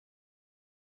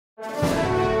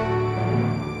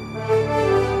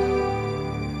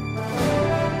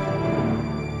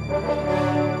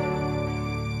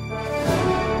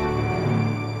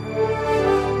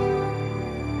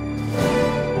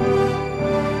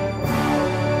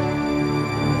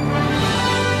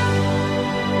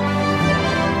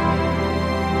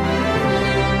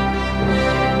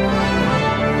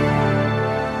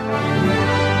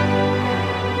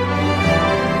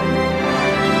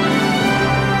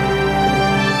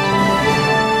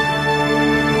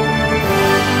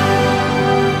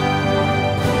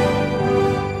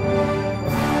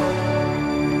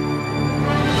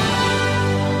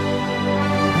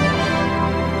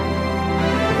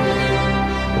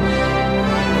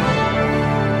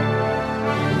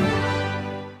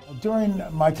During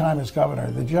my time as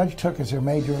governor, the judge took as her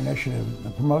major initiative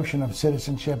the promotion of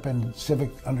citizenship and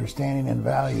civic understanding and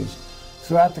values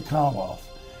throughout the Commonwealth.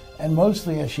 And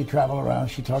mostly as she traveled around,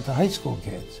 she talked to high school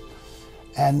kids.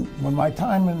 And when my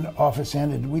time in office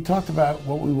ended, we talked about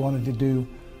what we wanted to do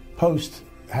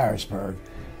post-Harrisburg.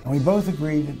 And we both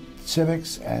agreed that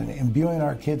civics and imbuing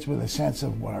our kids with a sense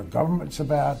of what our government's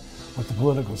about, what the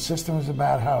political system is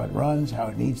about, how it runs, how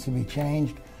it needs to be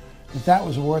changed, that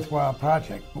was a worthwhile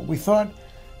project. But we thought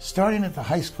starting at the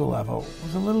high school level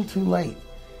was a little too late.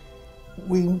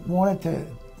 We wanted to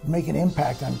make an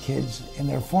impact on kids in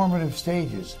their formative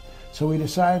stages. So we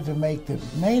decided to make the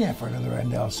main effort of the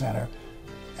Rendell Center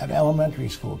at elementary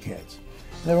school kids.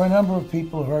 There were a number of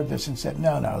people who heard this and said,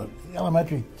 no,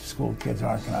 elementary school kids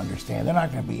aren't going to understand. They're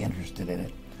not going to be interested in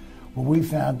it. Well, we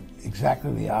found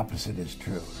exactly the opposite is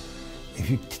true. If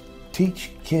you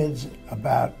teach kids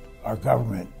about our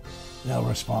government, they'll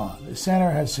respond. The center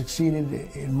has succeeded,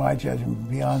 in my judgment,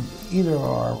 beyond either of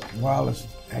our wildest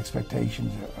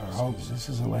expectations or hopes. This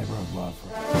is a labor of love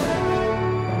for us.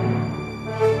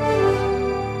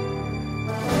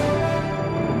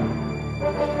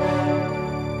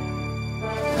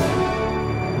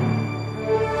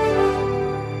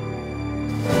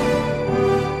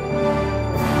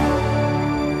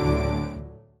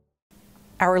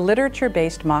 Our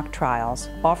literature-based mock trials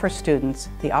offer students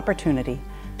the opportunity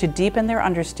to deepen their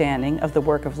understanding of the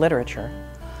work of literature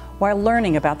while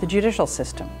learning about the judicial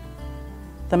system.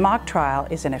 The mock trial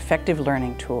is an effective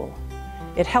learning tool.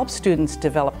 It helps students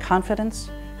develop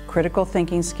confidence, critical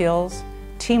thinking skills,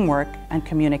 teamwork, and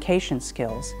communication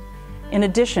skills, in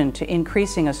addition to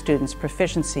increasing a student's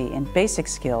proficiency in basic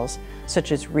skills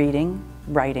such as reading,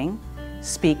 writing,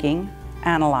 speaking,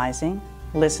 analyzing,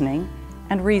 listening,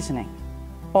 and reasoning,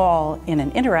 all in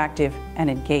an interactive and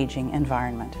engaging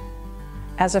environment.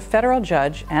 As a federal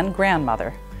judge and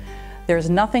grandmother, there is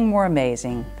nothing more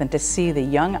amazing than to see the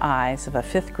young eyes of a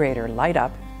fifth grader light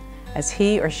up as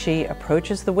he or she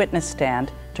approaches the witness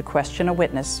stand to question a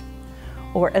witness,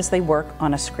 or as they work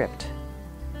on a script.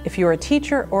 If you're a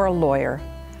teacher or a lawyer,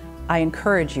 I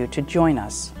encourage you to join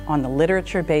us on the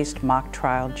literature-based mock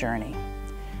trial journey.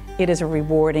 It is a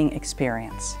rewarding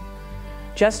experience.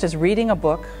 Just as reading a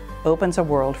book opens a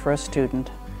world for a student,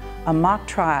 a mock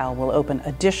trial will open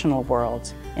additional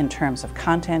worlds in terms of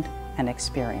content and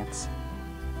experience.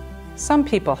 Some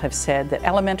people have said that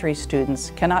elementary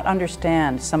students cannot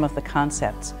understand some of the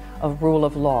concepts of rule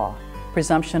of law,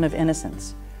 presumption of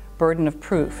innocence, burden of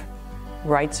proof,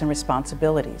 rights and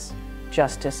responsibilities,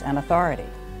 justice and authority.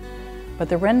 But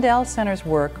the Rendell Center's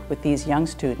work with these young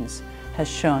students has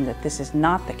shown that this is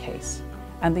not the case,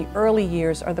 and the early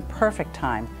years are the perfect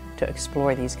time to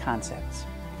explore these concepts,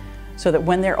 so that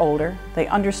when they're older, they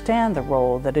understand the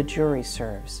role that a jury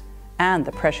serves and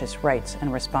the precious rights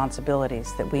and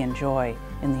responsibilities that we enjoy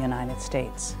in the United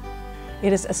States.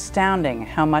 It is astounding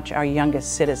how much our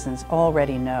youngest citizens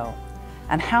already know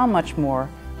and how much more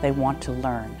they want to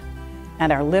learn.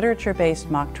 And our literature-based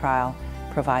mock trial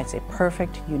provides a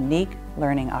perfect, unique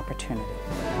learning opportunity.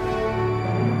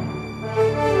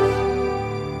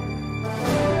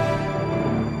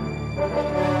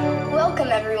 Welcome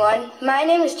everyone. My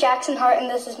name is Jackson Hart and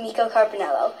this is Miko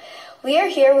Carpinello. We are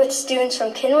here with students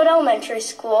from Kinwood Elementary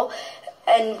School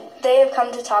and they have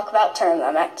come to talk about term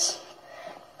limits.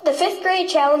 The 5th grade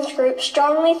challenge group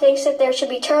strongly thinks that there should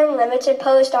be term limits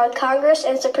imposed on Congress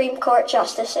and Supreme Court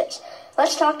justices.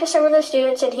 Let's talk to some of the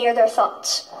students and hear their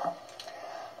thoughts.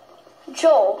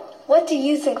 Joel, what do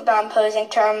you think about imposing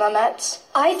term limits?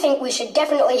 I think we should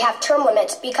definitely have term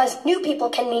limits because new people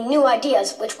can mean new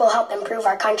ideas which will help improve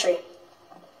our country.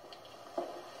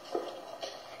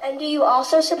 And do you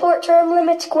also support term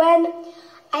limits, Gwen?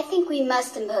 I think we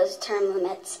must impose term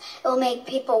limits. It will make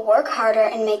people work harder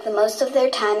and make the most of their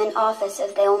time in office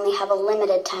if they only have a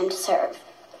limited time to serve.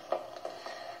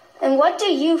 And what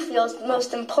do you feel is the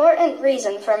most important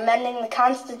reason for amending the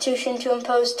Constitution to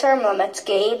impose term limits,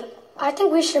 Gabe? I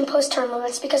think we should impose term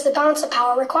limits because the balance of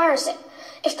power requires it.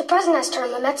 If the president has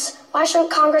term limits, why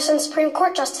shouldn't Congress and Supreme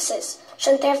Court justices?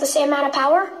 Shouldn't they have the same amount of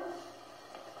power?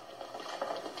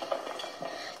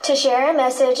 To share our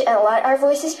message and let our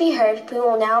voices be heard, we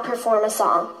will now perform a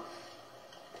song.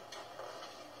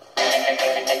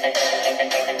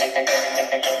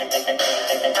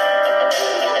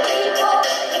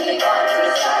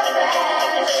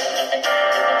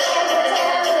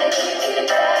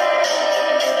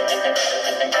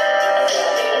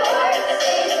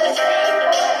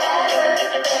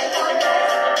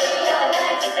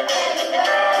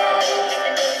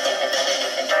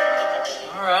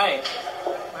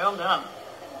 Well done.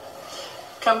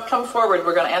 Come forward.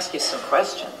 We're going to ask you some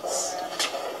questions.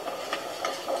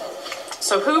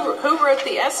 So who wrote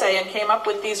the essay and came up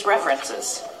with these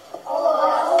references?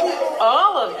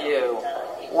 All of you.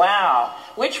 Wow.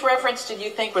 Which reference did you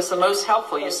think was the most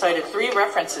helpful? You cited 3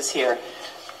 references here.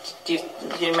 Do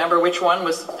you remember which one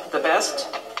was the best?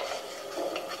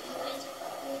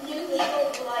 New people,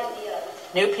 new ideas.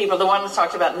 New people. The one that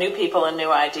talked about new people and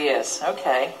new ideas.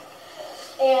 Okay.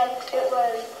 And it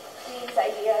was Steve's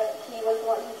idea. He was the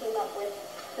one who came up with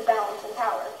the balance of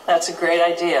power. That's a great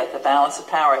idea, the balance of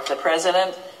power. If the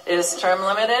president is term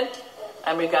limited,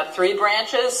 and we've got 3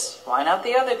 branches, why not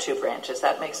the other 2 branches?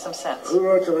 That makes some sense. Who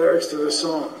wrote the lyrics to the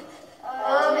song?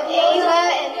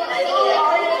 Ava and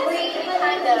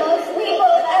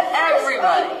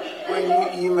Everybody.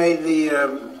 When you made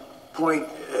the point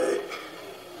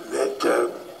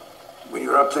that when you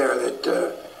were up there that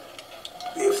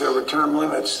if there were term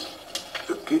limits,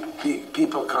 the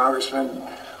people, congressmen,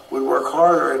 would work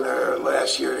harder in their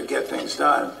last year to get things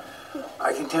done.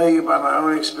 I can tell you by my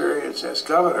own experience as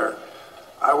governor,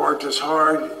 I worked as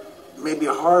hard, maybe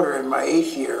harder in my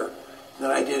 8th year than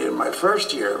I did in my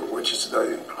 1st year, which is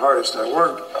the hardest I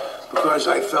worked, because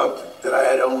I felt that I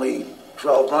had only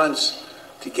 12 months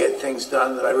to get things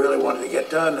done that I really wanted to get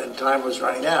done, and time was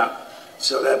running out.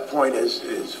 So that point is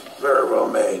very well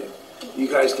made. You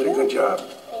guys did a good job.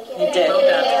 You did. Well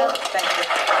done. Thank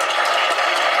you.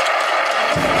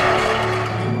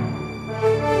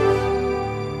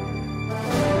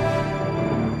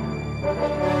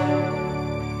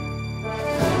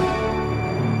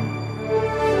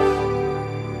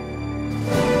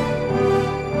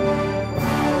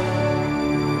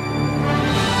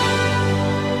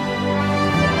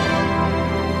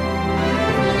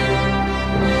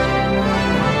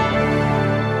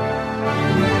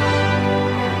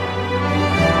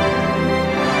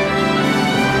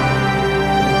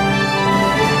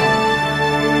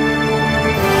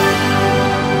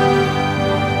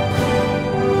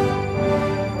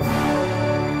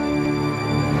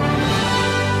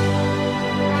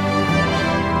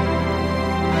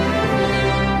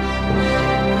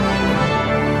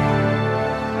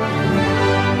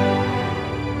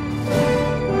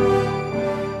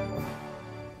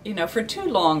 For too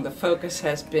long, the focus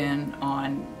has been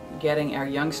on getting our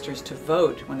youngsters to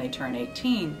vote when they turn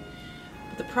 18.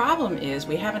 But the problem is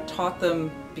we haven't taught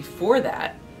them before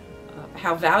that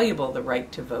how valuable the right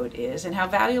to vote is and how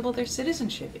valuable their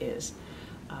citizenship is.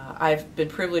 I've been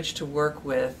privileged to work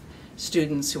with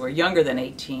students who are younger than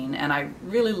 18, and I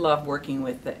really love working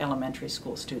with the elementary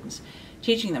school students,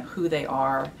 teaching them who they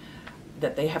are,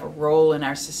 that they have a role in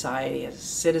our society as a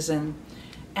citizen.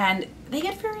 And they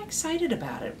get very excited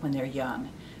about it when they're young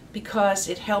because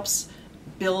it helps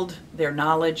build their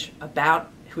knowledge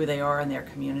about who they are in their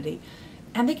community.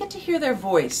 And they get to hear their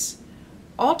voice.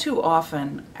 All too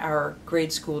often, our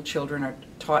grade school children are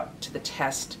taught to the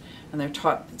test, and they're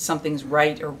taught that something's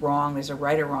right or wrong, there's a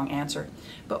right or wrong answer.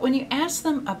 But when you ask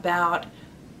them about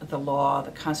the law,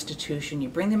 the Constitution, you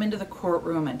bring them into the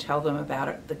courtroom and tell them about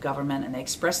it, the government, and they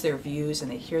express their views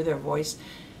and they hear their voice,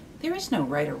 there is no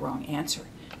right or wrong answer.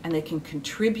 And they can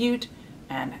contribute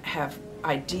and have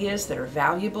ideas that are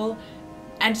valuable.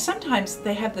 And sometimes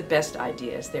they have the best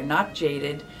ideas. They're not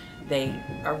jaded, they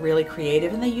are really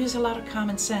creative, and they use a lot of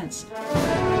common sense.